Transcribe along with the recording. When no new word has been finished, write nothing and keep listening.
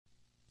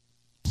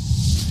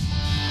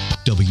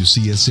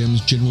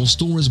WCSM's General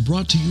Store is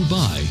brought to you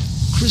by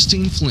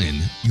Christine Flynn,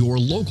 your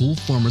local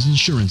farmer's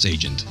insurance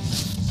agent.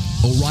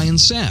 Orion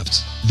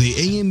Saft, the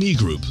AME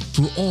Group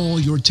for all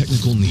your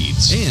technical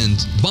needs.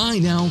 And Buy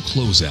Now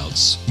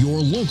Closeouts, your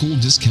local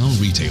discount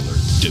retailer.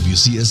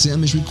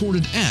 WCSM is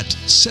recorded at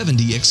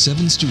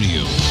 70X7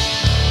 Studio.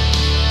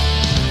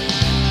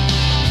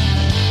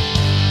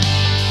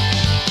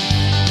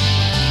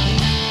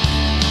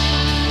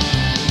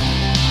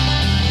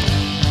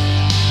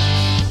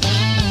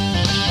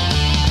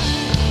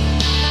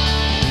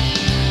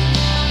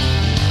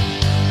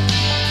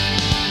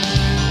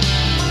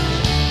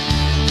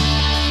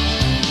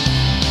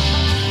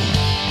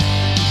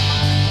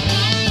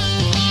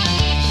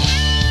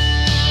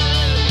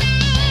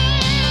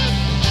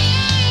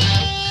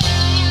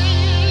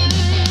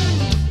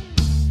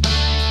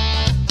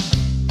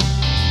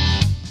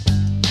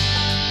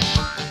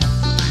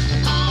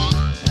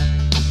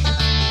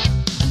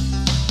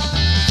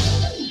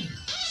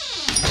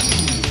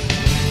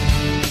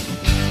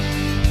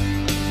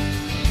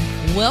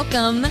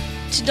 Welcome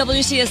to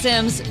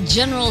WCSM's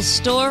General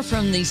Store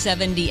from the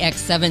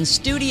 70X7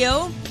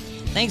 studio.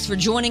 Thanks for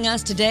joining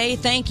us today.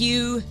 Thank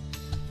you,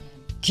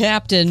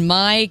 Captain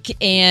Mike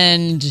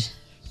and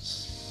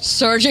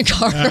Sergeant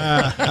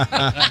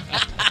Carter.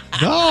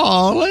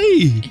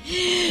 Golly!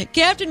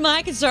 Captain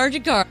Mike and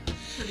Sergeant Carter.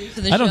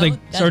 I don't think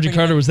Sergeant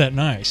Carter was that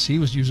nice. He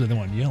was usually the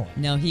one yelling.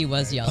 No, he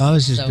was yelling. I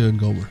was just doing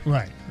Gomer.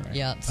 Right.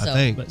 Yeah, I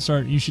think. But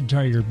you should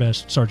try your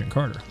best, Sergeant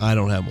Carter. I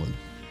don't have one.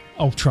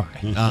 Oh, try.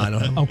 I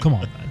don't have one. Oh, come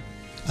on, man.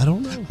 I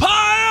don't know.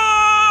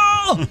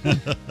 Pile!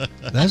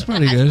 That's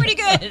pretty good. Pretty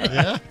good.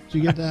 Yeah? Did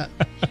you get that?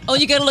 Oh,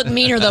 you got to look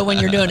meaner, though, when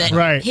you're doing it.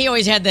 Right. He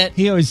always had that.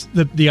 He always,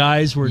 the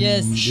eyes were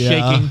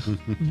shaking.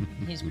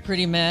 He's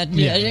pretty mad.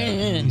 Yeah.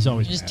 He's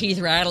always His mad. teeth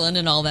rattling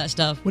and all that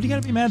stuff. What do you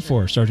got to be mad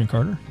for, Sergeant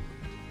Carter?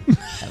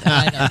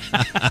 I know.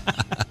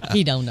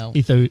 He don't know.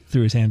 He threw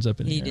his hands up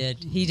in the He air.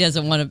 did. He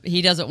doesn't want to.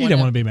 He doesn't He want didn't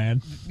want to be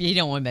mad. You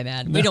don't want to be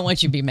mad. We don't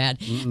want you to be mad.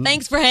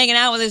 Thanks for hanging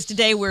out with us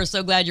today. We're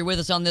so glad you're with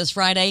us on this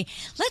Friday.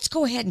 Let's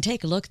go ahead and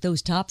take a look at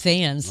those top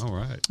fans. All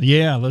right.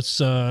 Yeah, let's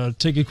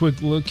take a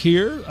quick look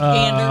here.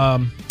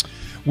 Gander.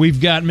 We've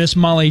got Miss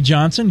Molly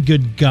Johnson.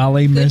 Good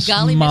golly, Miss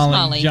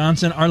Molly.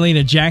 Johnson.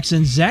 Arlena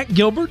Jackson. Zach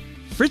Gilbert.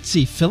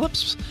 Fritzy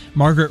Phillips.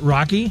 Margaret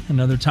Rocky,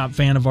 another top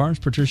fan of ours.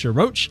 Patricia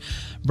Roach.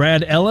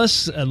 Brad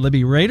Ellis.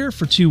 Libby Rader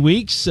for 2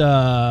 weeks.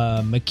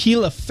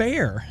 Makila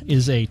Fair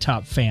is a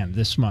top fan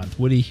this month.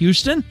 Woody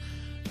Houston.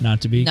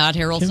 Not to be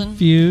Harrelson.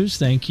 confused.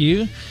 Thank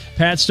you.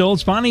 Pat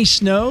Stoltz, Bonnie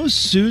Snow,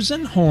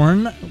 Susan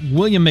Horn,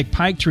 William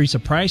McPike, Teresa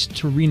Price,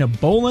 Tarina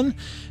Bolin,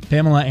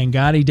 Pamela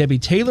Angotti, Debbie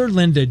Taylor,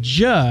 Linda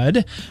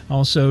Judd,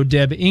 also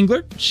Deb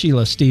Englert,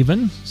 Sheila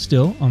Stephen,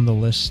 still on the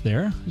list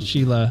there.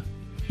 Sheila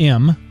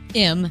M.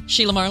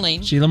 Sheila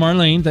Marlene. Sheila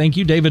Marlene, thank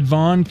you. David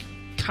Vaughn,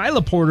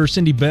 Kyla Porter,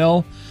 Cindy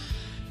Bell,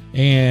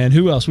 and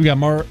who else? We got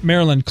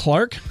Marilyn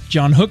Clark,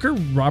 John Hooker,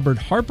 Robert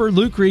Harper,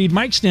 Luke Reed,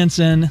 Mike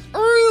Stinson,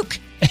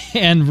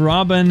 and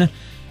Robin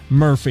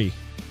Murphy.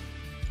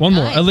 One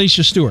more, Nice.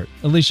 Alicia Stewart.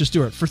 Alicia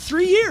Stewart for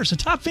 3 years, a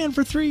top fan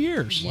for 3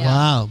 years. Yeah.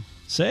 Wow.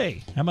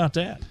 Say, how about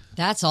that?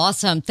 That's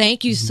awesome.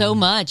 Thank you so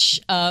much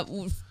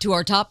to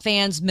our top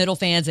fans, middle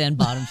fans, and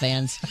bottom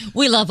fans.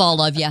 We love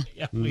all of you.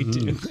 Yeah, we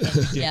do.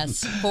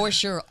 Yes, for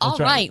sure. All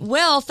right. right.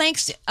 Well,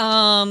 thanks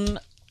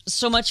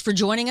so much for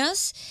joining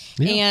us.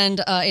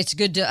 And it's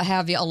good to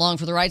have you along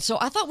for the ride. So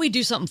I thought we'd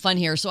do something fun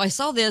here. So I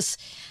saw this.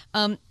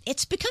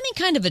 It's becoming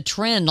kind of a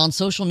trend on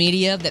social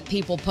media that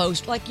people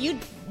post. Like you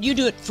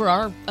do it for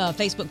our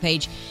Facebook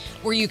page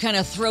where you kind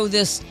of throw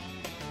this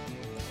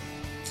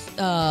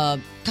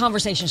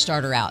conversation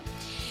starter out.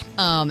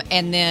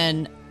 And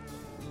then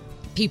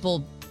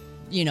people,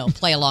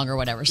 play along or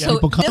whatever. So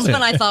people this comment.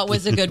 one I thought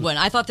was a good one.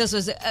 I thought this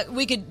was,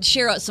 we could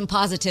share out some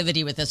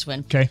positivity with this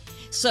one. Okay.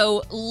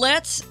 So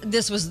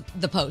this was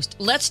the post.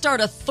 Let's start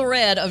a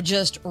thread of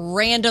just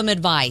random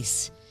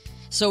advice.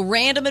 So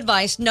random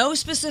advice, no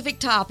specific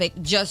topic,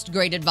 just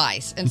great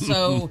advice. And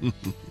so,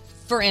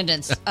 for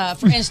instance,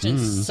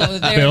 so Bill,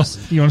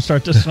 there's... you want to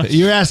start this one?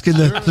 You're asking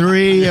the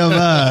three of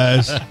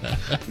us.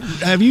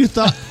 Have you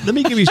thought? Let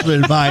me give you some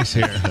advice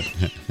here.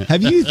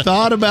 Have you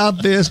thought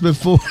about this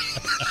before?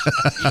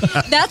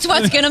 That's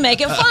what's going to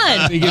make it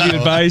fun. They give you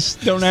advice.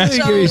 Don't ask.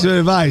 Let me give you some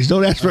advice.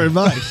 Don't ask for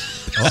advice.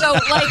 So,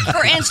 like,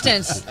 for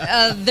instance,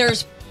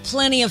 there's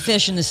plenty of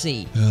fish in the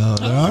sea. Oh,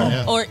 there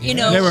are. Or,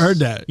 Never heard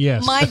that.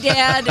 Yes.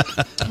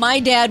 My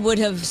dad would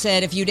have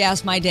said, if you'd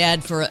asked my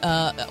dad for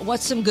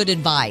what's some good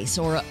advice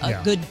or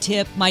a good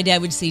tip, my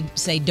dad would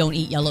say, don't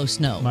eat yellow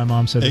snow. My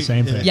mom said the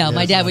same thing. Yeah,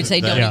 my dad would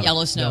say, don't eat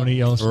yellow snow. Don't eat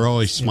yellow snow. Or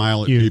always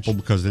smile at Huge. people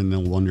because then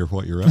they'll wonder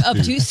what you're up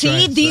to.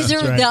 See, these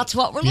That's are right. that's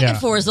what we're looking Yeah.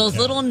 for is those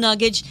little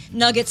nuggets.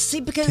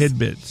 See, because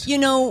Tidbits.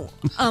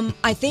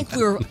 I think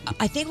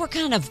we're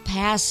kind of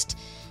past.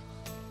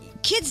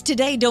 Kids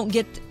today don't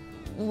get,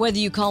 whether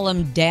you call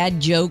them dad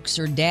jokes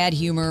or dad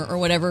humor or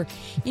whatever.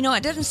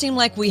 It doesn't seem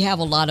like we have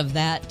a lot of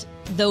that.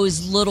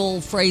 Those little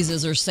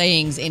phrases or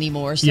sayings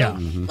anymore. So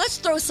let's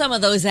throw some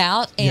of those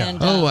out. And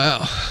Oh,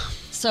 wow.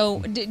 So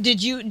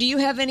do you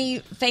have any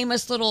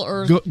famous little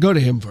or Go to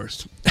him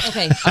first.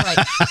 okay, all right.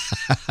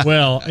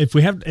 Well, if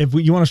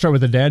you want to start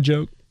with a dad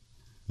joke,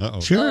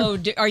 Sure. Oh,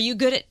 are you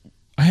good at?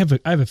 I have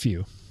a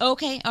few.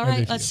 Okay, all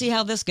right. Let's see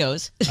how this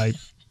goes.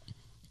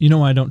 You know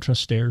why I don't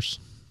trust stairs?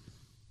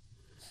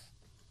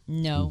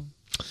 No.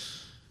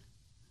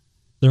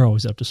 They're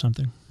always up to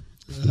something.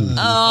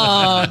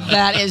 Oh,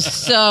 that is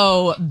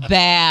so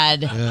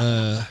bad.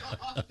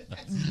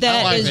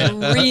 That is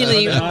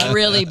really,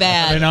 really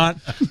They're bad. not.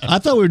 I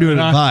thought we were doing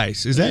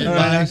advice. Is that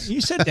advice?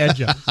 You said dad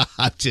joke.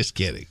 I'm just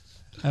kidding.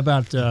 How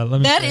about let me?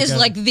 That see, I is got-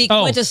 like the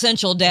Oh,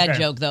 quintessential dad okay.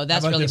 joke, though.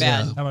 That's How about really this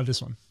bad. one? How about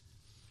this one?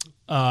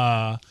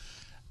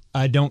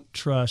 I don't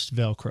trust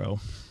Velcro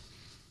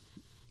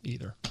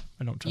either.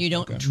 I don't trust. You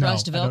don't Velcro.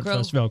 trust No, I don't Velcro?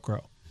 trust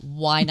Velcro.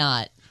 Why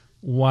not?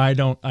 Why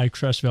don't I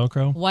trust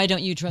Velcro? Why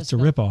don't you trust?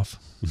 It's a ripoff.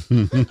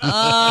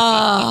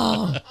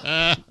 Oh.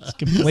 It's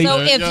complete. So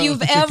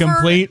it's a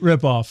complete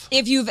ripoff.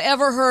 if you've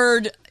ever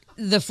heard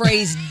the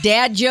phrase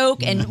 "dad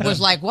joke" and was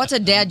like, "What's a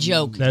dad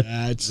joke?"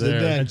 That's the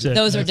dad. That's it.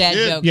 Those are dad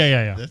good.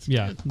 jokes.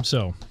 Yeah.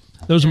 So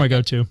those are my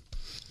go-to.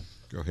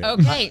 Go ahead.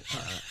 Okay,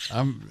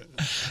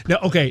 No,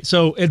 okay.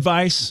 So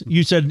advice.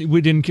 You said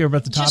we didn't care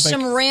about the topic. just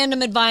some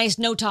random advice,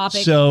 no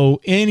topic.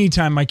 So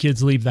anytime my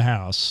kids leave the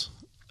house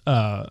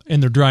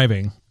and they're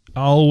driving,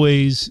 I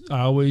always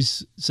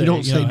say,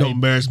 Don't say, "Don't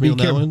embarrass me" be on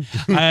that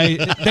careful.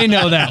 one. They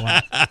know that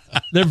one.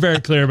 They're very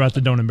clear about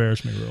the "don't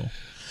embarrass me" rule.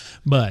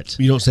 But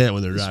You don't say that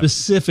when they're driving.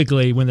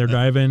 specifically when they're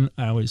driving,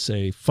 I always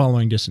say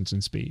following distance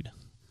and speed.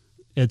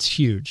 It's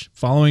huge.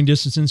 Following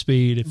distance and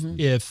speed.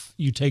 If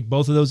you take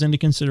both of those into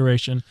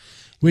consideration,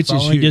 Which is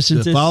following huge,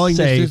 distance the is following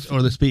safe, distance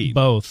or the speed?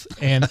 both.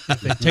 And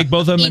if they take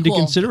both of them into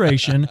Equal.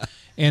 consideration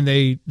and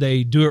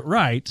they do it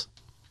right,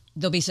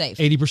 They'll be safe.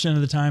 80%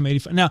 of the time,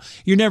 85. Now,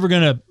 you're never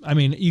going to, I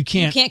mean, you You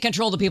can't can't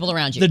control the people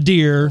around you. the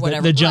deer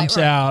whatever. that jumps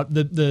Right. out,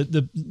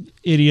 the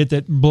idiot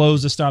that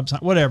blows the stop sign,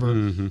 whatever.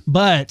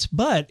 But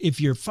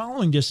if your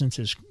following distance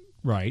is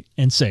right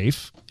and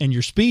safe and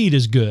your speed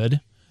is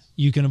good,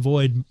 you can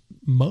avoid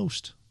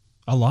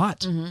a lot.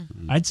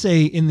 Mm-hmm. I'd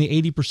say in the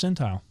 80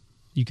 percentile,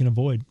 you can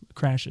avoid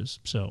crashes.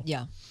 So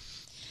Yeah.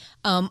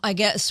 I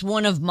guess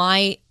one of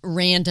my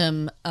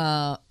random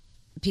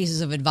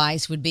pieces of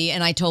advice would be,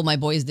 and I told my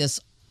boys this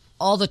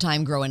all the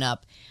time growing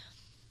up,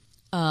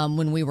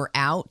 when we were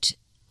out,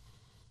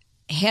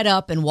 head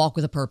up and walk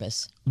with a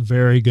purpose.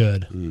 very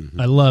good.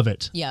 I love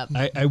it. Yeah.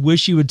 I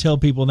wish you would tell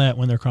people that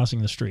when they're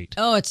crossing the street.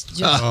 Oh, it's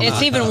just,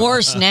 it's even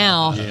worse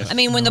now. I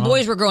mean, when the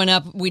boys were growing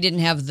up, we didn't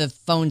have the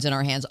phones in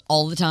our hands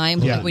all the time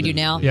like we do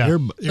now. Yeah.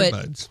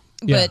 Earbuds.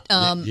 Yeah.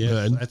 But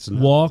Yeah, that's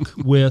enough. Walk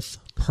with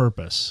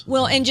purpose.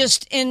 well, and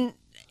just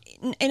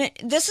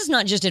this is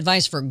not just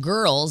advice for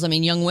girls. I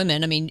mean, young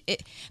women. I mean,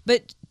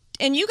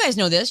 and you guys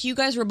know this. You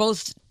guys were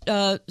both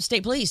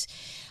state police.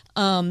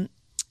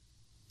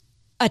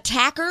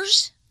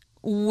 Attackers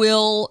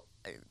will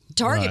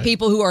target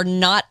people who are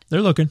not.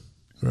 They're looking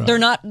They're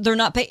not.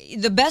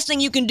 The best thing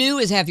you can do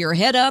is have your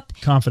head up,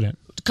 confident.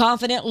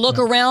 confident, look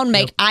around,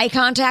 make eye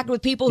contact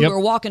with people who Yep. are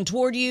walking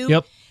toward you.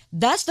 Yep.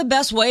 That's the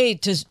best way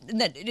to.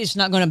 It's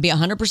not going to be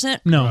 100%.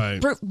 No.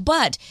 Right.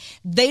 But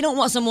they don't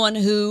want someone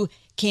who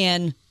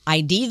can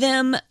ID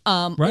them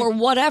or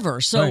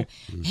whatever. So Right.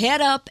 head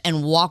up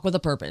and walk with a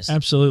purpose.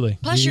 Absolutely.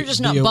 Plus, you're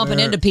just not bumping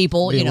into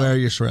people. Be You know. aware of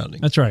your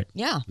surroundings. That's right.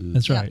 Yeah.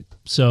 That's right.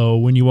 So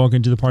when you walk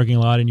into the parking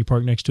lot and you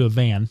park next to a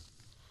van,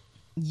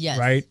 Yes.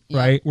 right? Yeah.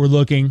 Right. We're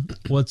looking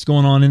what's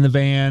going on in the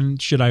van.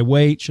 Should I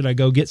wait? Should I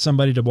go get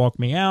somebody to walk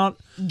me out?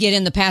 Get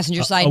in the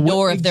passenger side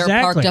door if they're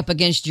exactly. parked up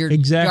against your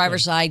Exactly.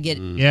 driver's side. Get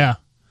Yeah.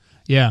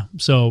 Yeah.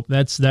 So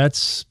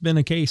that's been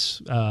a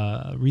case.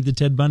 Read the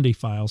Ted Bundy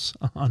files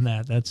on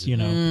that. That's,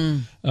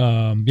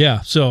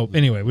 yeah. So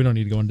anyway, we don't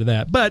need to go into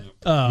that, but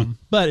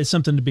it's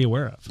something to be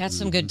aware of. that's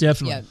some good.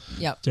 Definitely.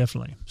 Yeah.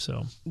 Definitely.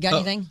 So Got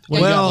anything?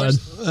 Well,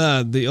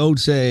 the old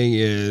saying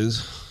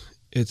is,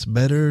 it's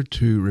better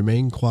to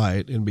remain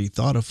quiet and be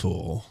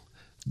thoughtful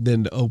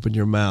than to open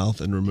your mouth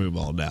and remove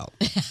all doubt.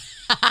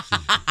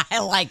 I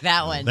like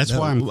that one. That's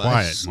why I'm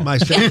quiet. So now we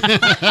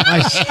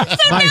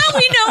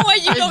know why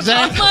you don't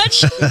talk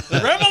much.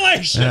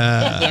 revelation.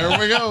 There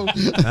we go.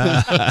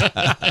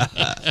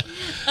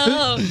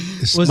 Oh,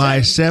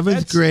 My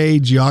seventh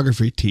grade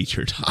geography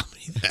teacher taught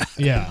me that.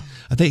 Yeah.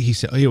 I think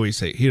he'd always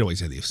say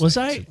these Was things.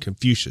 I-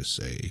 Confucius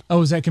say.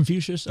 Oh, is that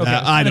Confucius? Okay.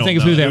 I don't think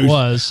of know who that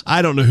was.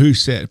 I don't know who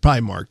said.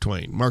 Probably Mark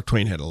Twain. Mark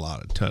Twain had a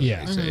ton.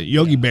 Yeah. Of things.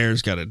 Yogi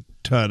Bear's got a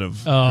ton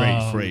of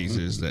great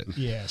phrases that.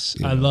 Yes.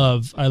 You I know.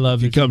 love.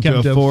 You if come to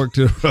a fork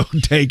to the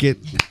road, take it.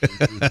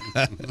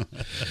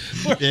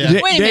 Yeah.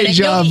 Wait a minute,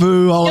 Deja Yogi-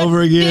 vu all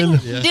over again.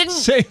 Didn't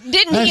Say-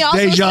 didn't he That's also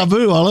deja say,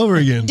 vu all over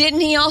again. didn't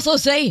he also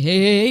say,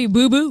 "Hey,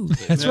 boo boo"?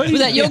 That's what he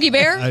Was that Yogi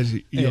Bear?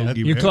 Yogi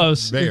You're Bear.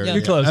 close. Bear, You're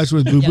yeah. close. That's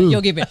with Boo Yeah, Boo.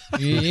 Yogi Bear.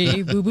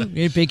 Hey, boo boo.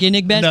 Hey,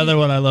 picnic basket. Another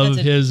one I love That's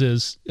of it. his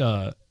is,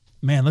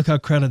 man, look how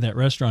crowded that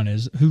restaurant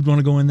is. Who'd want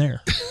to go in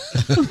there?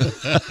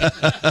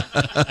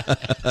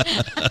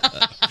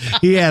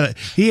 he had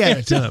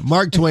a ton.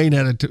 Mark Twain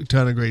had a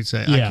ton of great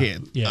sayings. Yeah, I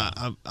can't. yeah.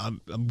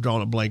 I'm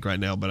drawing a blank right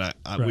now, but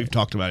we've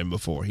talked about him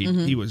before.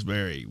 He was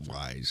very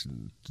wise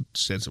and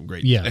said some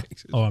great Yeah.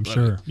 things. Oh, I'm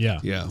sure. Yeah.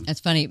 Yeah. That's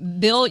funny.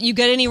 Bill, you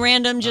got any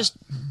random just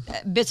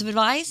bits of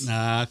advice?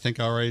 Nah, I think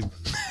I already.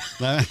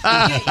 Not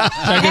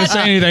going to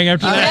say anything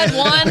after You that. had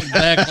one.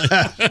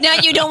 Exactly. Now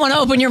you don't want to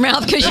open your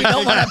mouth because you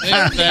don't want to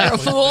prove that you're a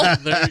fool.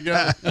 There you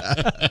go.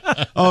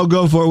 Oh,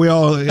 go for it. We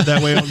all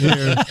that way on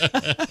here.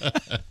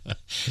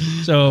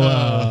 So,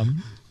 how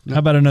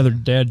about another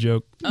dad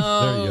joke? There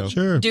you go.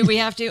 Sure. Do we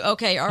have to?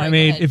 Okay, all right. I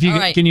mean, go ahead. if you All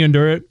right. can you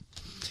endure it?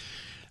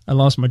 I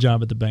lost my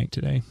job at the bank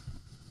today.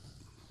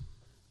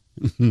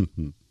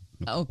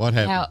 Oh, What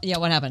happened? Yeah,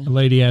 what happened? A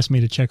lady asked me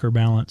to check her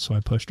balance, so I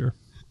pushed her.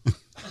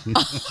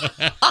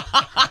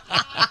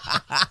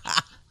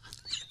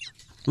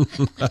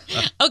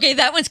 Okay,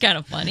 that one's kind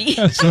of funny.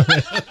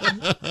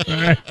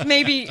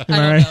 Maybe I don't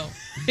right. know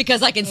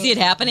because I can see it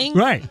happening.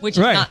 Right. Which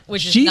is right. not.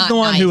 Which is She's not the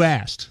one nice. who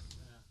asked.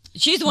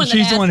 She's the one.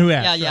 She's that the one who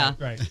asked. Yeah.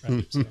 Right.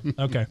 So,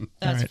 okay.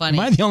 That's All right. funny.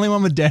 Am I the only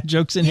one with dad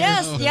jokes in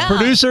Yes. here? Yeah.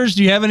 Producers,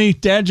 do you have any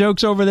dad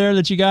jokes over there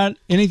that you got?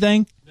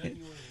 Anything?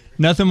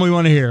 Nothing we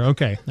want to hear.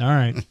 Okay. All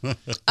right. I've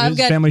It's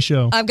got a family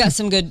show. I've got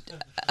some good.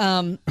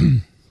 A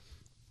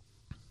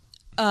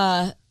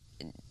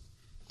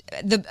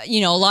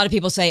lot of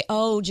people say,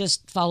 "Oh,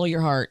 just follow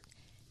your heart."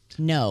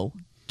 No,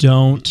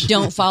 Don't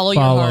follow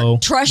your follow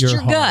heart. Trust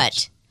your heart.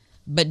 gut,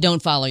 but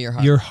don't follow your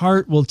heart. Your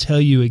heart will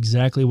tell you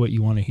exactly what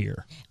you want to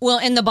hear. Well,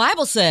 and the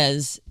Bible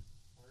says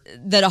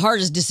that a heart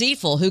is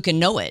deceitful. Who can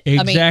know it? I mean,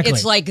 Exactly.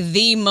 it's like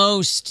the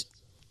most,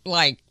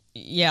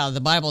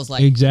 the Bible's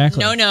like,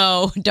 Exactly.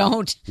 No,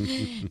 don't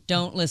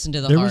listen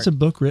to the There heart. was a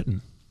book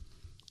written.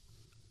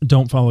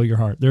 Don't follow your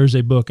heart. There's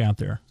a book out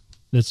there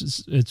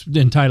it's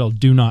entitled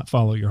 "Do Not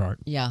Follow Your Heart."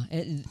 Yeah,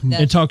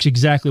 It talks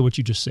exactly what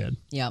you just said.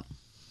 yeah.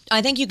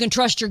 I think you can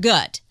trust your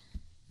gut,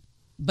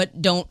 but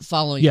don't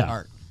follow your Yeah.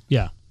 heart.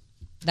 Yeah.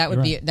 That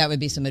would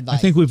be some advice. I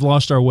think we've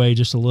lost our way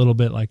just a little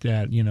bit like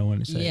that,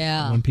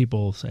 Yeah. when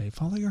people say,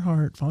 follow your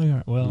heart.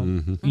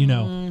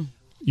 Well,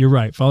 you're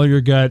right. Follow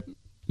your gut,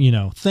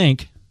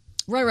 think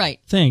right.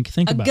 think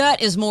A about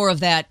gut is more of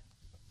that.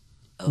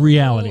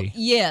 reality.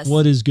 Yes.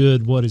 What is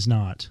good, what is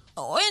not.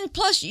 Oh, and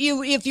plus,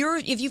 if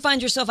you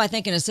find yourself, I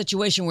think, in a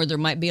situation where there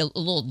might be a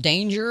little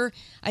danger,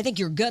 I think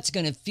your gut's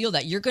going to feel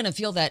that. You're going to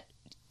feel that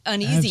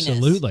uneasiness.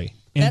 Absolutely.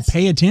 And That's-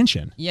 pay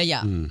attention.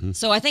 Yeah.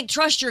 So I think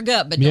trust your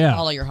gut, but don't Yeah.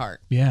 follow your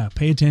heart. Yeah,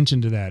 pay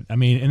attention to that. I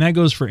mean, and that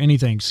goes for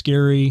anything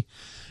scary.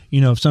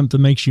 If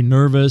something makes you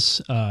nervous,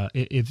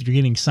 if you're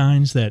getting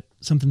signs that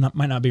something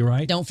might not be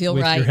right, Don't feel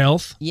with right. your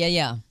health,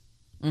 Yeah.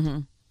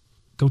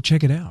 go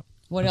check it out.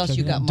 What Go else check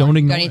you it got, out. Mark? Don't You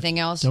ignore got anything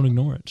it. else? Don't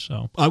ignore it.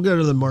 So I'll go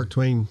to the Mark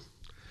Twain.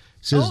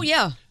 It says, Oh,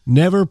 yeah.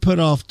 never put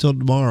off till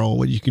tomorrow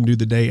what you can do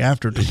the day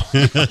after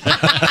tomorrow.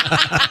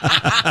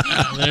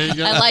 There you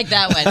go. I like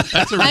that one.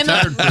 That's a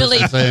retired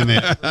person saying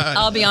it.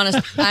 I'll be honest.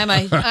 I'm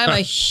a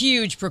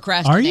huge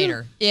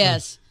procrastinator.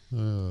 Yes.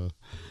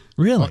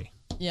 really,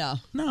 Yeah.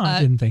 no, I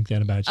didn't think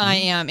that about you. I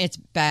am. It's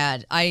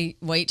bad. I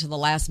wait till the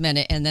last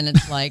minute, and then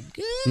it's like,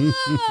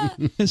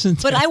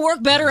 Isn't but that- I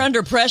work better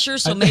under pressure,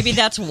 so maybe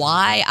that's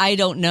why. I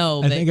don't know.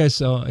 I But think I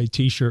saw a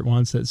T-shirt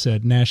once that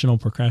said National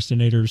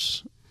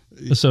Procrastinators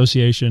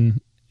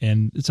Association,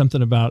 and it's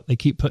something about they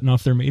keep putting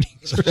off their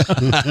meetings.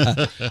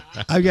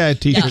 I've got a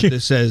T-shirt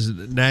that says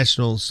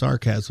National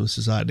Sarcasm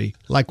Society.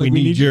 Like we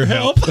need your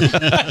help.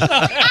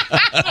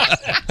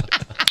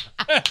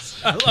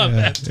 I love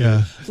that.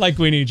 Yeah. Like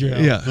we need your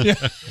help. Yeah.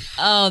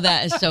 oh,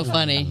 that is so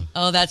funny.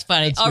 Oh, that's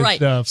funny. All good right,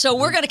 stuff. so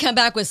we're going to come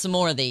back with some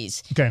more of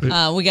these. Okay.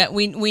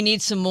 We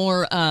need some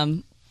more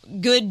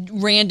good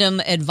random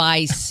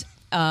advice.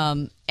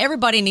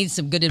 Everybody needs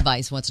some good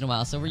advice once in a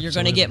while, so you're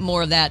going to get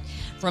more of that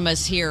from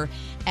us here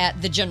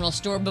at the General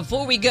Store.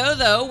 Before we go,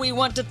 though, we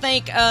want to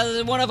thank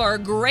one of our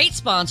great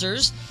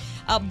sponsors,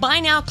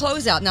 Buy Now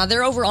Closeout. Now,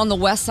 they're over on the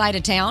west side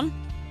of town,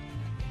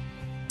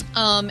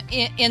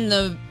 in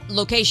the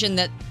location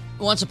that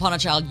Once Upon a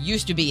Child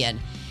used to be in.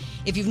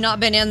 If you've not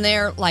been in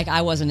there, like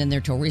I wasn't in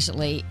there till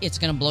recently, it's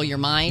going to blow your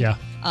mind.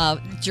 Yeah.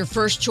 It's your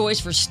first choice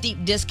for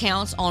steep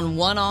discounts on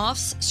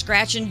one-offs,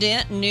 scratch and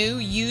dent, new,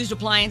 used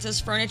appliances,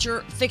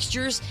 furniture,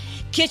 fixtures,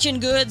 kitchen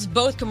goods,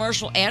 both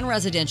commercial and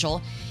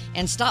residential.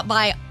 And stop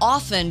by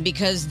often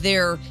because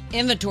their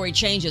inventory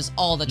changes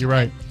all the time. You're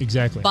right.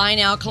 Exactly. Buy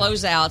Now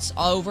Closeouts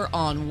over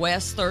on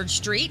West 3rd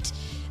Street.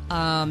 You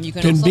can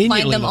also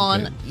Conveniently find them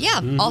on,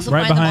 located. also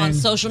Right find them on behind-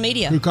 social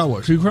media. True car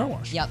wash. True Car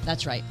Wash. Yep,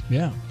 that's right.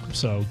 Yeah.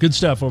 So good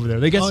stuff over there.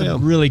 They got Oh, some yeah.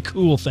 really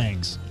cool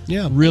things.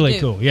 Yeah. Really They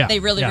do. cool. Yeah. They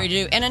really, yeah. really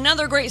do. And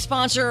another great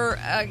sponsor,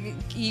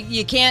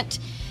 you can't,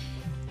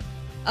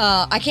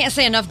 I can't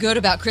say enough good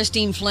about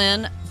Christine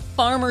Flynn,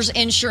 Farmers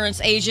Insurance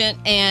Agent,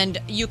 and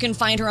you can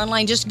find her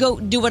online. Just go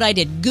do what I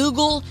did.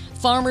 Google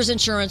Farmers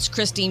Insurance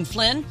Christine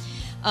Flynn.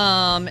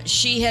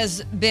 She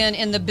has been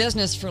in the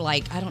business for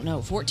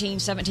 14,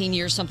 17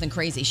 years, something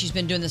crazy. She's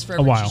been doing this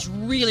forever. A while. She's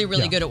really,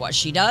 really Yeah. good at what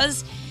she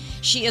does.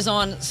 She is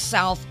on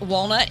South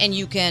Walnut, and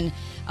you can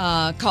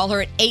call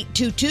her at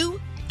 822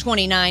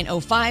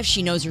 2905.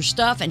 She knows her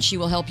stuff, and she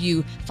will help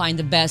you find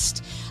the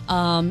best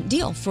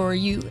deal for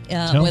you,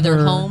 Tell whether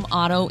her- home,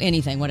 auto,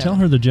 anything, whatever. Tell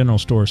her the general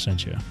store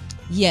sent you.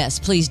 Yes,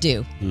 please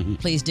do.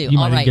 Please do. You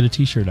All might right. get a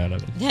T-shirt out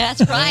of it.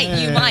 That's right.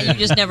 You might. You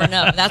just never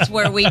know. That's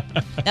where we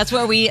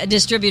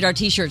distribute our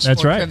T-shirts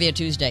That's for right. Trivia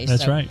Tuesdays.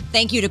 That's So right.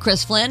 Thank you to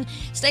Chris Flynn.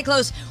 Stay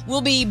close.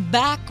 We'll be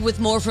back with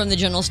more from the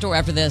general store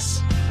after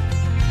this.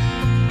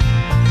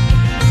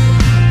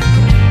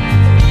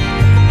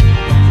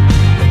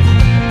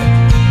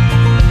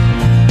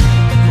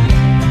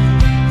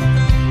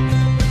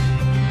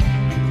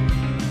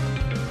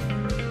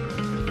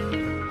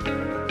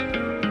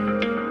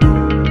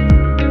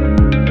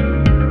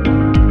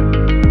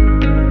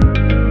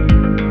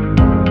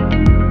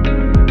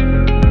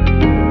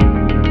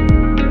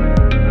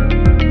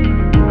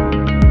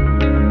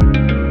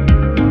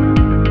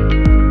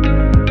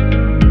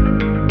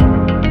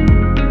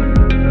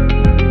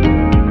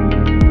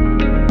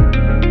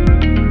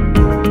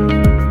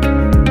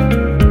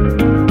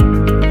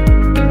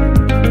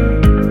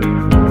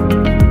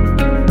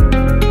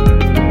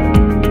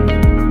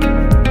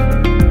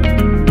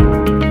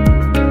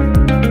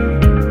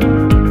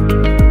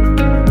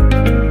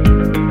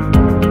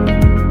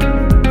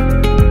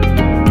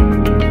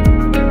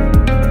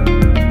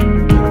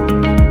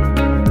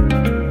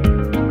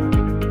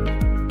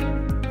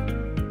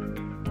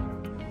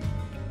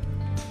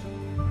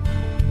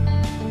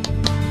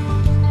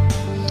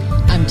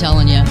 I'm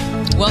telling you.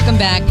 Welcome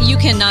back. You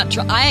cannot.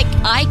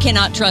 I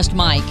cannot trust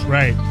Mike.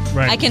 Right.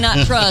 I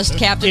cannot trust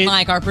Captain It-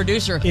 Mike, our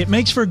producer. It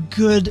makes for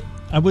good,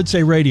 I would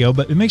say radio,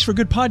 but it makes for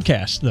good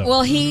podcast, though.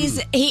 Well,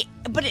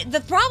 but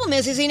the problem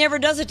is he never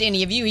does it to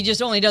any of you. He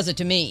just only does it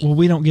to me. Well,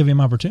 we don't give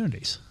him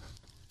opportunities.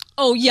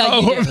 Oh yeah,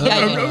 you do. Yeah,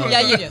 you do. Yeah,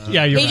 you do.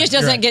 Yeah, you're He right. just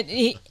You're doesn't right. get.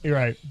 He, You're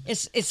right.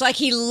 it's like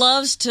he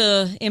loves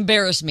to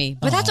embarrass me,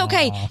 but that's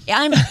okay.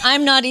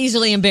 I'm not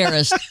easily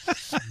embarrassed.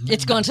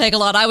 It's going to take a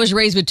lot. I was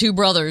raised with two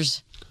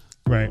brothers.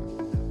 Right.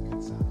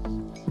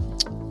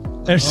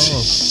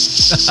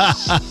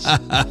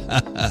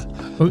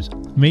 Who's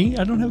me?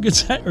 I don't have a good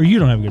side, or you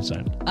don't have a good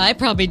side. I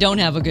probably don't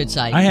have a good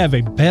side. I have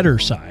a better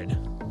side.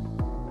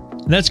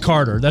 That's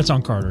Carter. That's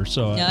on Carter.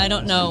 So Yeah, I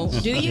don't know.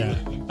 Do you?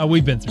 yeah.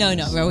 We've been through. No,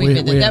 this. we've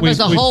been there. That was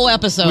a We've- whole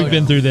episode. We've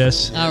been through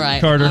this. All right,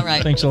 Carter. all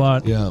right. Thanks a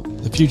lot. Yeah,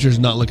 the future's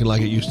not looking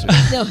like it used to.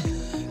 No,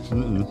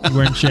 You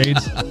wearing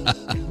shades?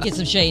 get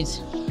some shades.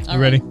 All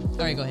You right. ready? All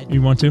right, go ahead.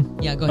 You want to?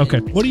 Yeah, go ahead.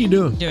 Okay. What are you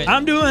doing? Do it.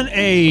 I'm doing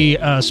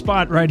a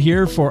spot right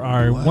here for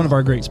our one of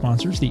our great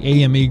sponsors, the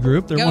AME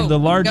Group. They're Go. one of the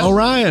largest, Go.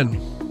 Orion.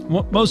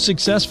 most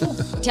successful.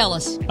 Tell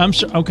us. I'm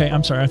sure. Okay,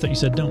 I'm sorry. I thought you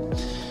said don't.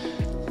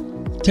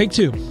 Take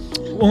two.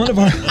 One of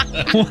our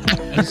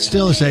It's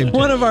still the same.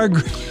 one of our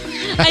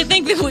I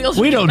think the wheels.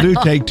 We don't do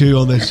take two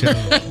on this show.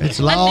 It's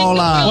all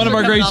live. one of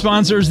our Coming great up.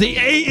 sponsors, the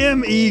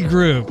AME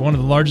Group, one of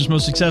the largest,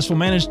 most successful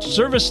managed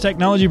service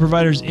technology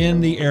providers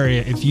in the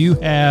area. If you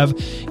have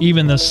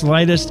even the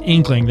slightest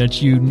inkling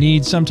that you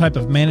need some type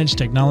of managed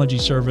technology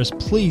service,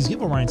 please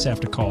give Orion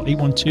Saft a call,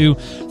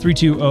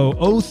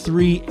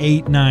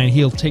 812-320-0389.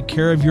 He'll take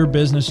care of your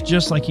business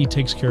just like he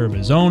takes care of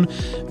his own.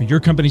 Your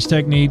company's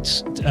tech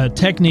needs,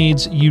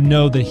 you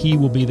know that he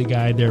will be the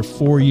guy there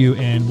for you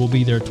and will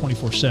be there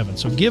 24/7.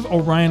 So give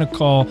Orion a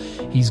call.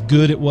 He's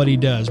good at what he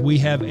does. We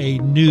have a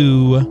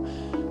new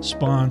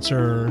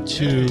sponsor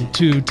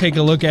to take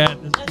a look at.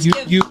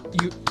 You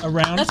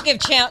around? Let's give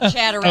Chad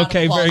a round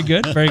Okay, of applause. very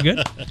good, very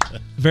good,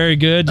 very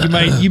good.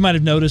 You might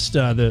have noticed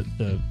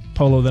the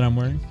polo that I'm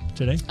wearing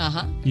today.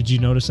 Uh-huh. Did you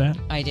notice that?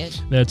 I did.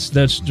 That's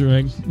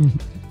direct.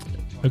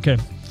 Okay.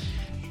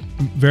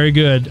 Very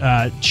good.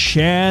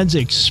 Chad's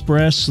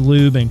Express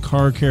Lube and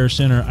Car Care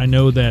Center. I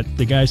know that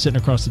the guy sitting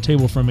across the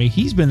table from me,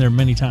 he's been there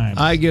many times.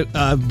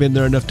 I've been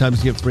there enough times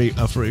to get free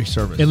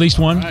service. At least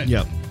one?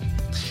 Yep.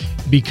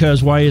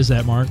 Because why is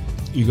that, Mark?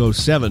 You go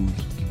 7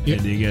 Yeah.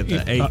 and you get the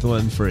 8th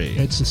one free.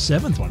 It's the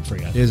 7th one for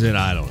you. Is it?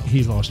 I don't know.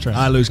 He lost track.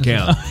 I lose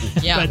count.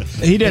 Yeah.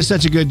 He does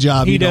such a good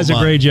job. He you does a don't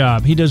mind. great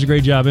job. He does a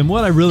great job. And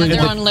what I really And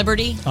they're on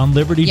Liberty. on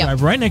Liberty Yep.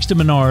 Drive, right next to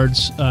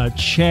Menards,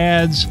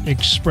 Chad's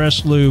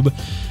Express Lube.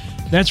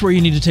 That's where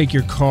you need to take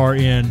your car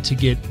in to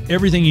get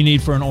everything you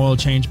need for an oil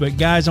change. But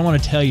guys, I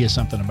want to tell you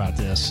something about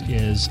this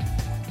is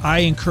I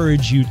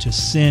encourage you to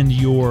send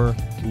your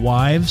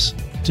wives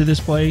to this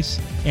place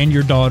and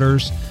your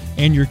daughters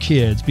and your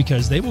kids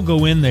because they will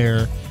go in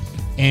there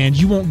and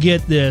you won't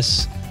get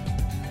this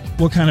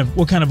what kind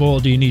of oil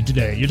do you need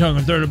today? You're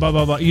talking 30 blah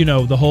blah blah. You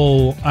know, the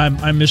whole I'm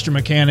Mr.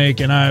 Mechanic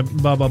and I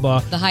blah blah blah.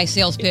 The high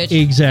sales pitch.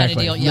 Exactly.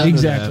 Kind of deal. Yeah.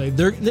 Exactly.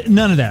 They're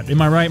none of that.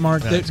 Am I right,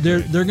 Mark? That's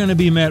They're going to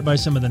be met by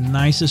some of the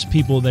nicest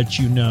people that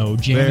you know.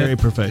 Janet Very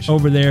professional.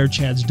 over there.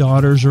 Chad's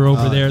daughters are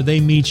over there. They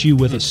meet you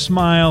with a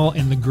smile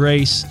and the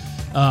grace.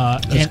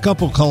 There's a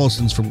couple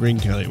Collisons from Greene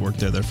County that work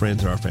there. They're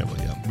friends of our family.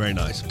 Yep. Very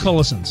nice.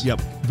 Collisons. Yep.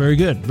 Very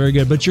good. Very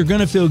good. But you're going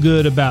to feel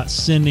good about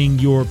sending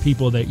your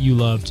people that you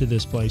love to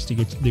this place to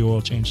get the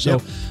oil change. So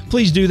Yep.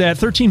 please do that.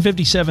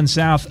 1357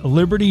 South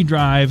Liberty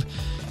Drive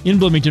in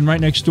Bloomington, right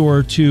next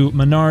door to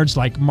Menards.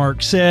 Like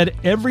Mark said,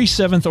 every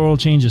 7th oil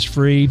change is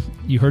free.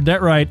 You heard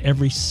that right.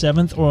 Every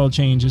 7th oil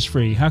change is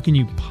free. How can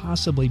you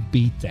possibly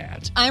beat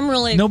that? I'm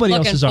really Nobody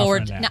looking else is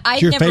forward. offering that. Now,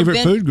 It's your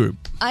favorite food group.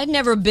 I'd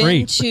never been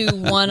Great. to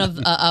one of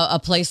a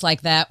place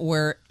like that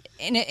where,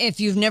 and if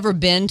you've never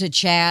been to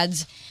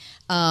Chad's,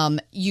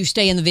 you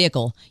stay in the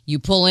vehicle. You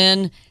pull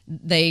in,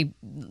 they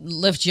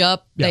lift you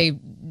up, they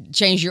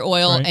change your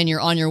oil, Right. and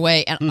you're on your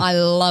way. And I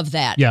love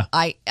that. Yeah.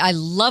 I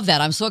love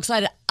that. I'm so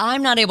excited.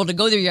 I'm not able to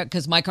go there yet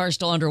because my car's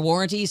still under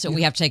warranty, so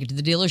we have to take it to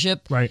the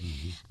dealership. Right.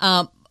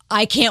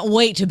 I can't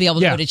wait to be able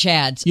to Yeah. go to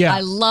Chad's. Yeah. I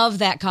love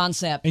that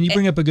concept. And you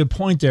bring up a good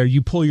point there.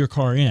 You pull your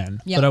car in.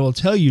 Yeah. But I will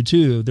tell you,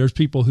 too, there's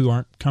people who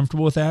aren't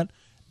comfortable with that.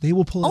 They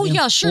will pull it Oh, in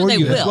yeah, sure for they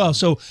you as will. well.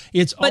 So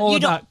it's But all you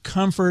don't- about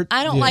comfort.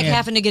 I don't like and-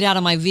 having to get out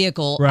of my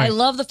vehicle. Right. I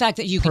love the fact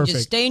that you can just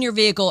Perfect. stay in your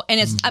vehicle, and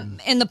it's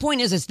and the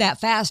point is, it's that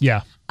fast.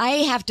 Yeah. I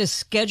have to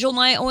schedule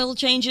my oil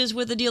changes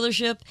with the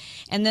dealership,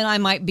 and then I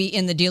might be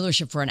in the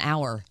dealership for an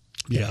hour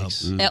Yeah.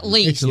 at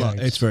least. It's a lot.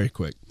 It's very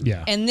quick.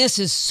 Yeah. And this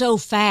is so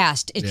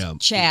fast. It's Yeah.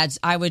 Chad's.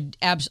 I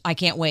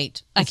can't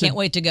wait. I can't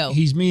wait to go.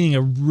 He's meeting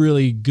a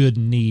really good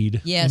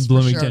need Yes, in for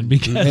Bloomington sure.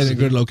 because And a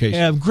good location.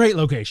 yeah, great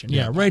location.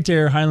 Yeah, right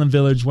there, Highland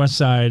Village, west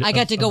side. I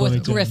got to of go with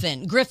Bloomington.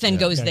 Griffin. Griffin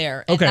goes Okay.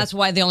 there, and Okay. that's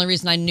why the only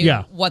reason I knew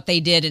Yeah. what they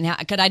did and how.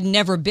 Because I'd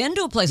never been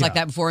to a place like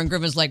Yeah. that before. And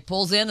Griffin's like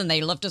pulls in, and they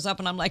lift us up,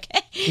 and I'm like,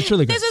 "Hey, It's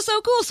really good. this is so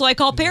cool." So I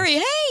call Perry.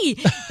 Hey,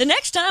 the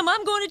next time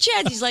I'm going to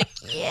Chad's. He's like,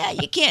 "Yeah,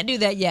 you can't do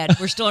that yet.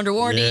 We're still under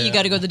warranty. You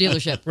got to go to the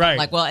dealership." Right. I'm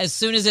like, well, as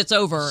soon as it's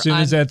over, As soon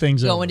as I'm that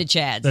thing's going over. to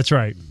Chad's. That's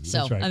right. So,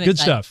 That's right. I'm Good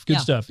excited. stuff. Good Yeah.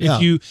 stuff.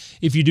 Yeah.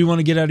 If you do want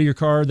to get out of your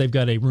car, they've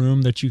got a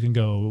room that you can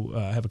go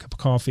have a cup of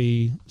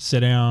coffee, sit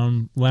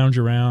down, lounge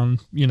around.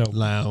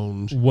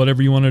 Lounge.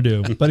 Whatever you want to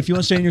do. But if you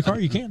want to stay in your car,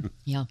 you can.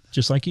 Yeah,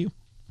 Just like you.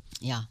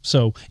 yeah.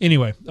 So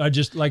anyway, I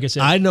just like I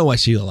said, I know why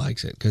Sheila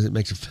likes it because it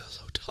makes her feel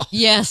so tall.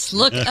 Yes,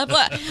 look,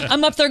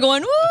 I'm up there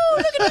going, woo,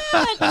 look at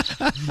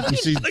that. You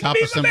see the top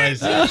of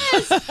somebody's head.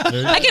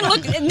 I can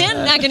look, and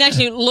then I can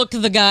actually look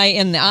the guy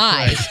in the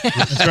eyes.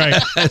 that's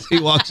right. As he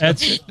walks up.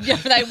 That's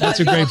That's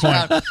a great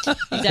point.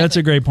 That's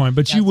a great point.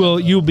 But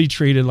you'll be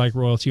treated like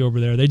royalty over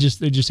there. They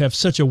just have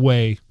such a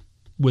way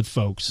with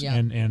folks. Yeah.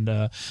 And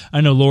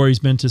I know Lori's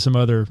been to some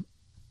other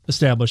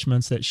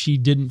establishments that she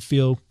didn't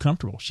feel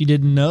comfortable. She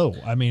didn't know.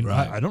 I mean,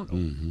 I don't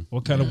know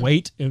what kind of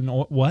weight and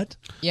what.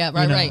 Yeah,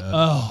 right, right.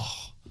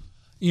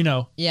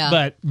 Yeah. Yeah.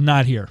 But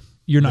not here.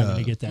 You're not going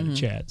to get that at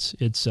Chad's.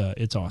 It's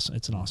awesome.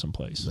 It's an awesome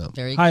place.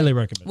 Very Highly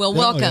recommend. Well,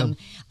 welcome.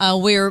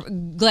 We're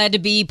glad to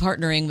be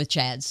partnering with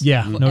Chad's.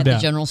 Yeah, no at doubt. The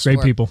general Great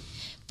store. people.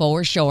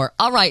 For sure.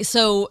 All right,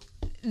 so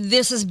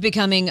this is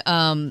becoming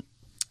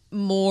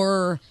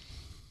more.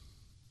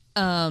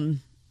 We're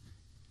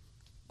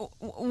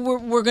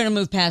going to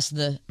move past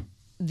the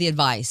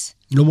advice.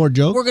 No more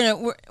joke? We're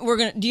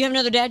gonna. Do you have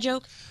another dad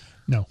joke?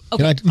 No.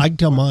 Can I can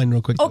tell mine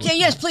real quick? Okay,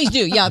 yes, please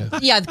do. Yeah,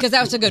 because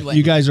that was a good one.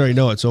 You guys already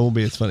know it, so it won't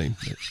be as funny.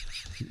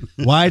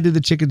 Why did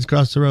the chickens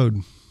cross the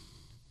road?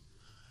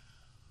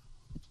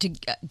 to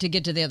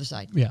get to the other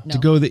side. Yeah. No. To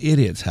go to the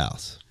idiot's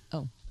house.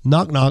 Oh.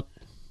 Knock, knock.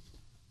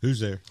 Who's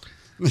there?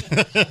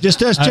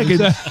 Just us chickens.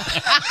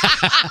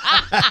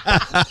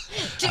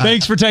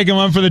 Thanks for taking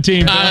one for the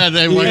team.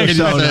 They weren't You're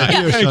so nice.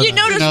 Yeah, You're so you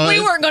noticed No, we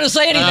weren't going to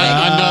say anything.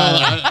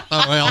 I know.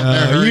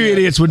 Well, you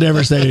idiots would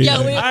never say anything.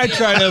 Yeah, we- I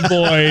try to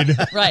avoid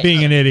Right.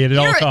 being an idiot at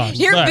all costs.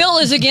 Here, but- Bill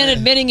is again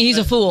admitting he's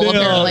a fool. Bill,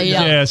 Apparently,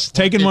 yeah. Yes,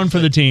 taking one for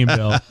the team,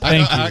 Bill.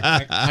 Thank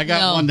you. I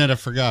got No. one that I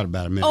forgot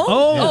about a minute.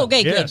 Oh,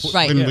 okay, yes. good.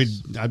 Right. When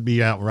Yes. I'd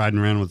be out riding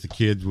around with the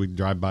kids, we'd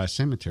drive by a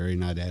cemetery,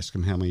 and I'd ask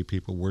them how many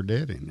people were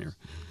dead in there.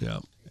 Yeah.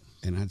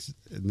 And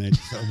they'd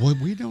say, well,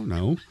 we don't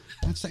know.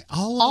 I'd say,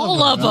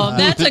 All of them.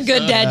 That's a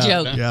good dad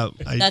joke. Yeah.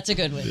 That's a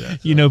good one.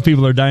 You know,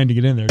 people are dying to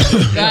get in there.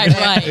 Right,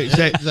 right.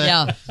 Say-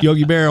 Yeah.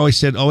 Yogi Bear always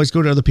said, always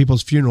go to other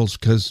people's funerals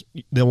because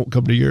they won't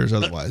come to yours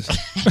otherwise.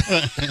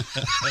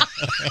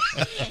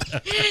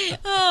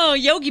 Oh,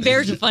 Yogi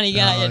Bear's a funny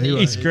guy. isn't he?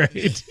 He's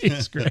great.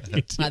 He's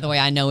great. By the way,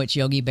 I know it's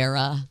Yogi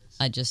Berra.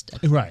 I just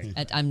Right.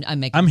 I'm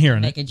making. I'm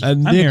hearing making it. joke.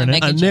 I'm hearing it.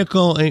 Make A a joke.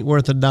 nickel ain't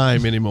worth a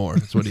dime anymore.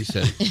 That's what he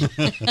said.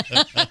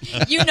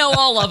 You know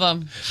all of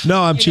them.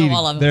 No, I'm You cheating. know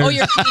all of them. Oh,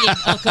 you're cheating.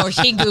 Of course,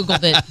 he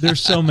googled it.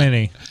 There's so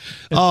many.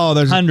 Oh,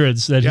 there's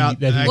Hundreds that Yeah, he.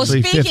 That he Well,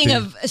 actually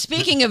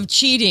speaking of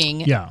cheating.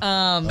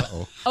 Yeah.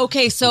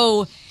 Okay,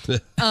 so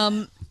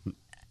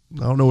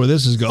I don't know where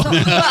this is going.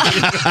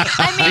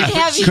 I mean,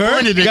 have you?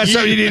 Kurt, you got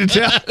something you need to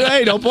tell?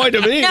 Hey, don't point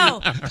to me. No.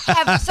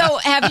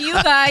 Have you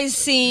guys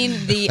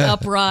seen the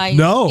uprise?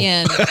 No.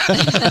 In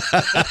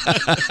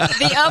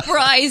the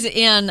uprise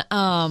in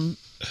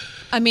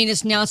I mean,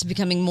 it's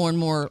becoming more and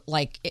more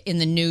like in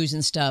the news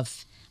and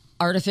stuff.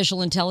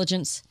 Artificial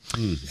intelligence,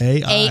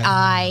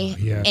 AI,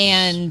 yes.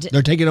 and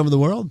They're taking over the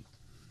world.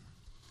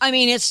 I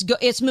mean,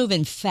 it's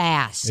moving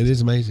fast. It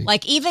is amazing.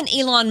 Like even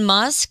Elon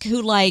Musk,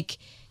 who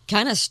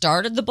kind of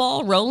started the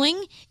ball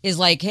rolling, is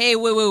like, hey,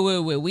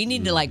 wait, we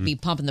need to be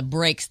pumping the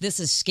brakes. This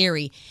is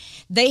scary.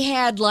 They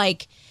had I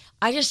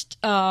just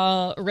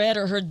read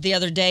or heard the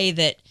other day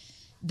that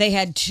they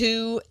had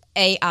 2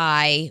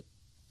 AI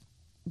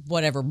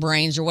whatever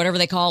brains or whatever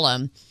they call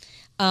them.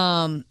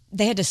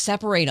 They had to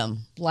separate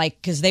them,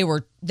 like, because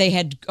they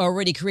had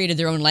already created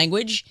their own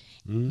language,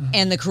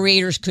 and the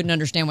creators couldn't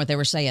understand what they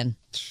were saying.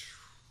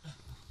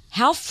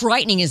 How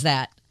frightening is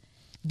that?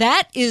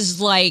 That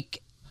is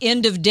like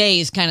end of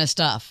days kind of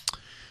stuff.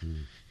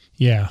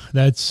 Yeah,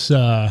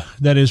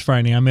 that is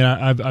frightening. I mean,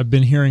 I've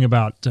been hearing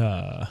about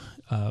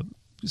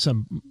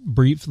some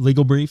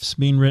legal briefs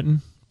being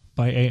written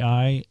by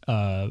AI.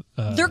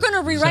 They're going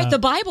to rewrite the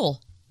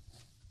Bible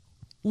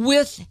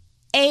with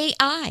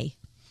AI.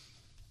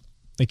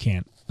 They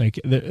can't.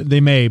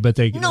 They may, but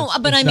they no.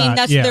 But I mean, not,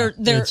 that's their.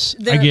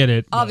 I get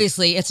it.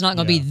 Obviously, it's not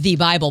going to be the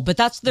Bible, but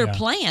that's their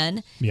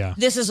plan. Yeah.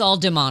 This is all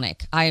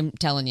demonic. I'm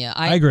telling you.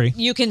 I agree.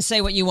 You can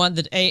say what you want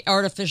that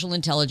artificial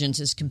intelligence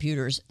is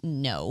computers.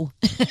 No,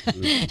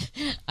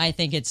 I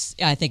think it's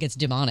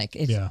demonic.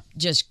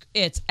 It's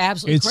it's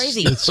absolutely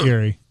crazy. It's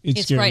scary.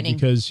 It's scary frightening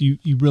because you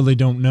really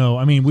don't know.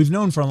 I mean, we've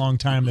known for a long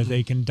time that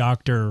they can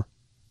doctor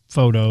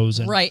photos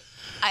and right.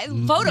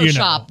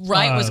 Photoshop,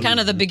 was kind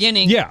of the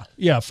beginning. Yeah,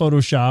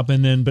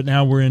 Photoshop, but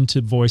now we're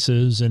into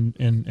voices and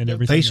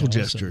everything. Facial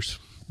gestures.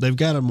 They've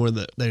got them where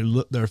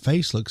their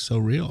face looks so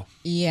real.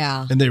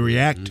 Yeah, and they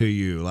react to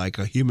you like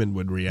a human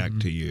would react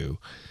to you.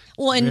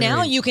 Well, and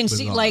now you can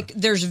see, like,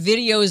 there's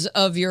videos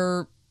of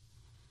there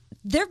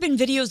have been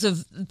videos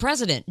of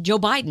President Joe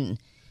Biden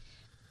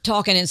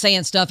talking and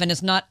saying stuff, and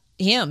it's not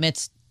him.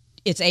 It's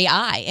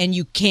AI, and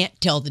you can't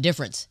tell the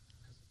difference.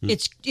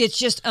 It's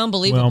just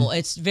unbelievable. Well,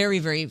 it's very,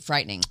 very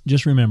frightening.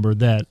 Just remember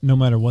that no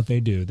matter what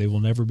they do, they will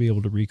never be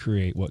able to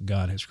recreate what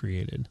God has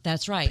created.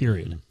 That's right.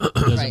 Period. It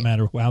doesn't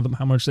matter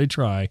how much they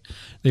try,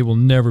 they will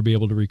never be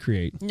able to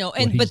recreate. No,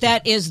 but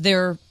that is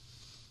their.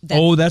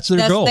 That's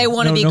their goal. They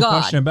want to be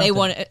God. They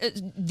want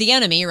the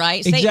enemy,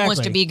 right? Exactly. Satan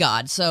wants to be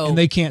God. So and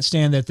they can't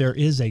stand that there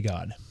is a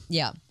God.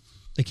 Yeah.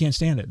 They can't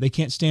stand it. They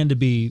can't stand to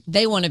be.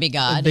 They want to be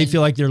God. They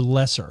feel like they're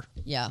lesser.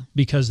 Yeah.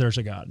 Because there's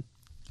a God.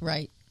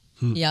 Right.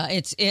 Yeah,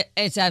 it's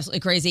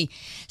absolutely crazy.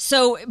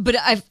 So, but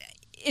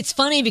it's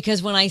funny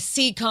because when I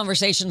see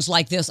conversations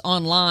like this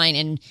online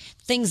and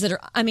things that are,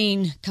 I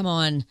mean, come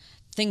on,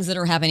 things that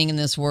are happening in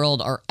this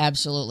world are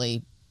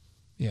absolutely.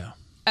 Yeah.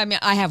 I mean,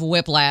 I have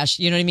whiplash.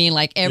 You know what I mean?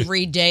 Like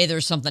every day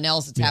there's something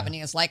else that's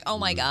happening. It's like, oh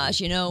my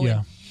gosh,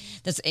 Yeah.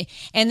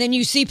 And then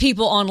you see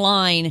people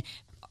online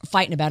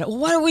fighting about it. Well,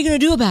 what are we going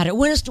to do about it?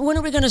 When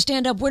are we going to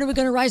stand up? When are we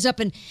going to rise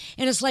up? And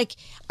it's like,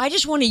 I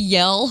just want to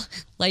yell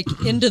like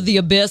into the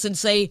abyss and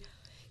say,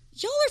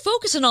 y'all are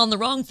focusing on the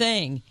wrong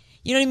thing.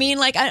 You know what I mean?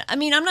 Like, I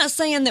mean, I'm not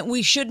saying that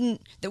we should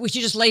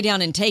just lay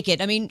down and take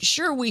it. I mean,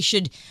 sure, we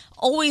should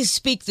always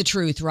speak the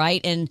truth,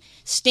 right? And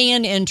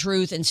stand in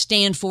truth and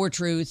stand for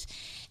truth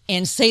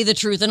and say the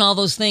truth and all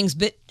those things.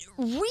 But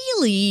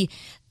really,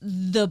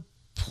 the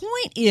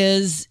point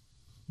is,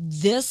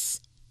 this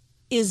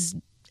is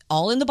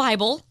all in the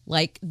Bible.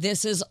 Like,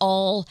 this is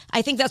all,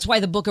 I think that's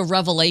why the book of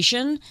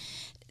Revelation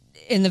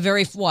in the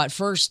very,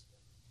 first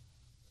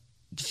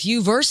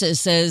few verses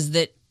says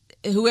that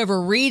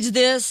whoever reads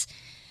this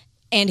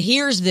and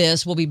hears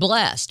this will be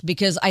blessed,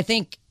 because I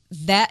think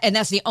that, and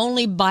that's the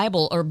only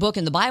Bible or book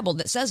in the Bible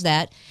that says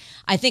that.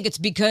 I think it's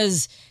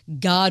because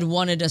God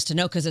wanted us to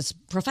know, because it's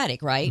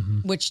prophetic, right?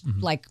 Which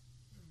like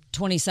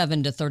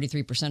 27 to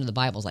 33% of the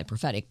Bible is like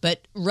prophetic,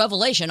 but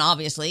Revelation,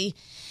 obviously.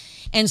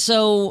 And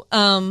so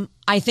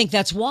I think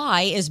that's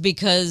why, is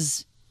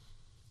because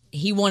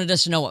he wanted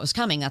us to know what was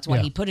coming. That's why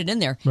he put it in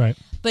there. Right.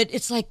 But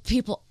it's like,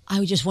 people,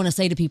 I just want to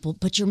say to people,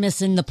 but you're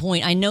missing the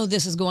point. I know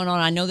this is going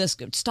on. I know this.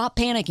 Stop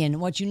panicking.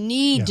 What you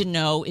need to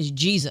know is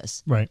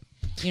Jesus. Right.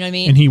 You know what I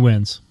mean? And he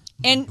wins.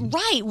 And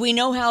we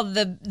know how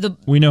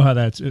we know how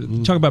that's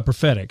talk about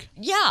prophetic.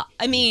 Yeah,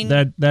 I mean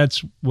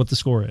that's what the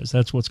score is.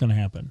 That's what's going to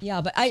happen.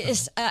 Yeah, but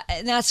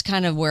that's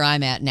kind of where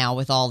I'm at now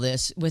with all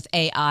this, with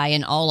AI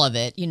and all of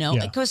it. You know,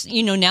 because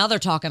now they're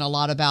talking a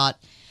lot about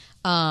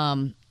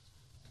not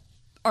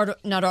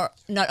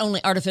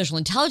only artificial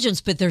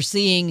intelligence, but they're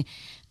seeing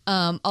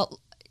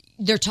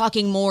they're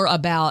talking more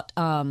about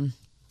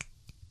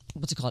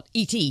what's it called,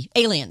 ET,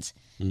 aliens.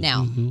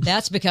 Now,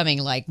 that's becoming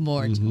like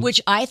more,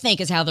 which I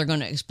think is how they're going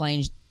to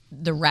explain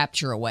the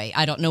rapture away.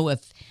 I don't know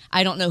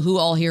who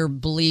all here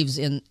believes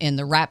in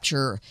the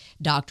rapture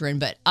doctrine,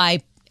 but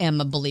I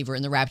am a believer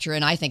in the rapture,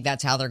 and I think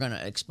that's how they're going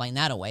to explain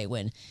that away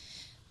when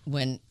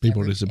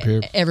people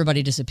disappear.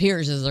 Everybody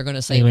disappears, as they're going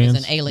to say aliens. It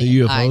was an alien. The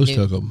UFOs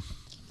took them.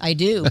 I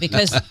do,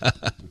 because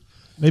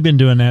they've been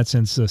doing that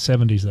since the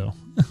 70s, though.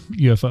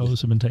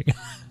 UFOs have been taken.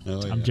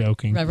 I'm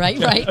joking. Right,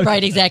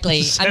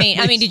 exactly.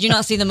 I mean, did you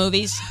not see the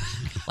movies?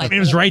 Like, it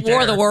was right there.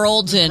 War of the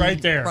Worlds and right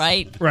there.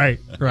 Right.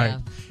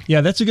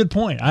 Yeah, that's a good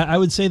point. I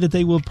would say that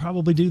they will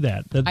probably do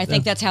that. I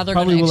think that's how they're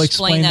probably going to will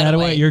explain that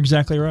away. You're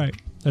exactly right.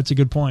 That's a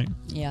good point.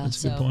 Yeah,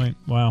 that's a good point.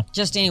 Wow.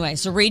 Just anyway,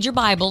 so read your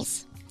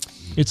Bibles.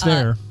 It's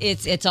there.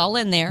 It's all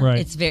in there.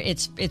 Right.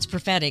 It's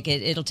prophetic.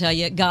 It'll tell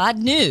you God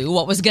knew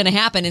what was going to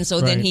happen, and so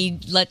then he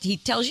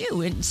tells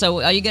you, and so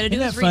all you got to do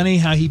is read. Isn't that funny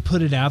how he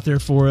put it out there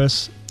for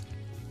us,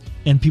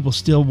 and people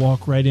still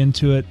walk right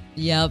into it?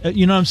 Yep.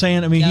 You know what I'm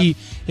saying? I mean,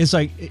 it's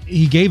like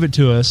he gave it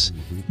to us,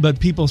 but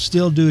people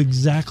still do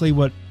exactly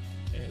what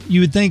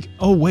you would think,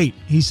 oh wait,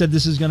 he said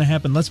this is going to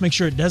happen. Let's make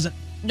sure it doesn't.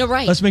 No,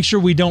 right. Let's make sure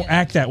we don't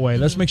act that way.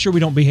 Let's make sure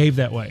we don't behave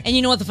that way. And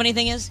you know what the funny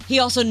thing is? He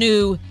also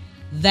knew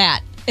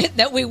that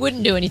we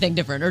wouldn't do anything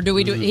different, or do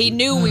we do? He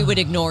knew we would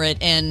ignore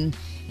it, and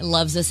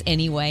loves us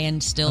anyway,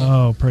 and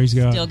still praise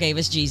God, still gave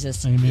us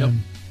Jesus.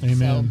 Amen.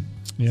 Amen.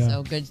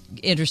 So good,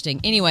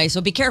 interesting. Anyway,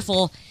 so be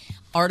careful,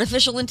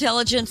 artificial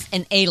intelligence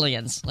and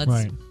aliens.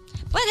 Right.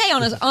 But hey,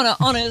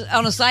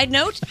 on a side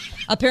note,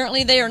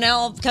 apparently they are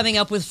now coming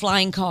up with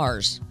flying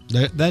cars.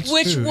 That's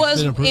which true.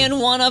 was in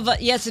one of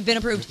it's been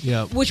approved.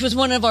 Yeah. Which was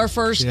one of our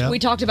first. Yeah. We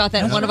talked about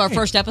that in one of our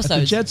first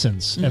episodes. At the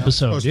Jetsons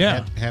episode.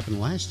 Yeah. Happened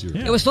last year.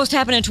 Yeah. It was supposed to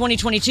happen in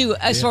 2022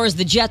 as far as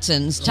the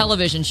Jetsons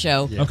television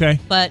show. Yeah. Okay.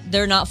 But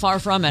they're not far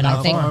from it,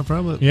 I think. Far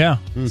from it. Yeah.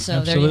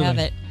 So there you have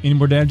it. Any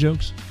more dad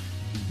jokes?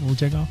 Will we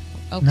take off?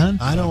 Okay. None?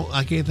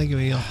 I can't think of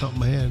any off the top of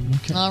my head.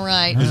 Okay. All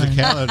right. Is a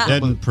cow that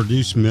doesn't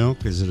produce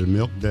milk, is it a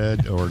milk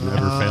dud or an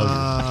utter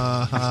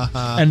failure?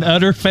 An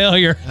utter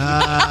failure.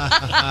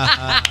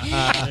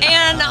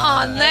 And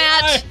on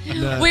that,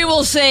 we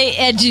will say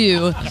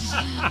adieu.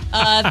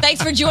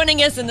 Thanks for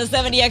joining us in the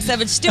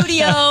 70X7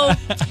 studio.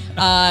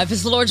 If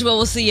it's the Lord's will,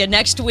 we'll see you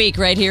next week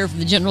right here from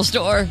the General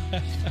Store.